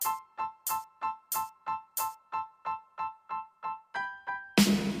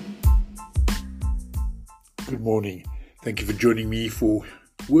Good morning. Thank you for joining me for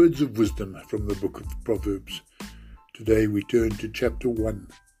Words of Wisdom from the book of Proverbs. Today we turn to chapter 1,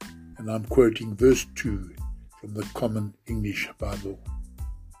 and I'm quoting verse 2 from the Common English Bible.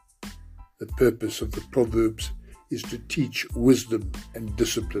 The purpose of the Proverbs is to teach wisdom and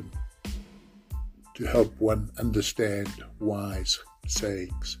discipline, to help one understand wise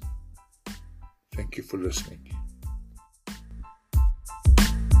sayings. Thank you for listening.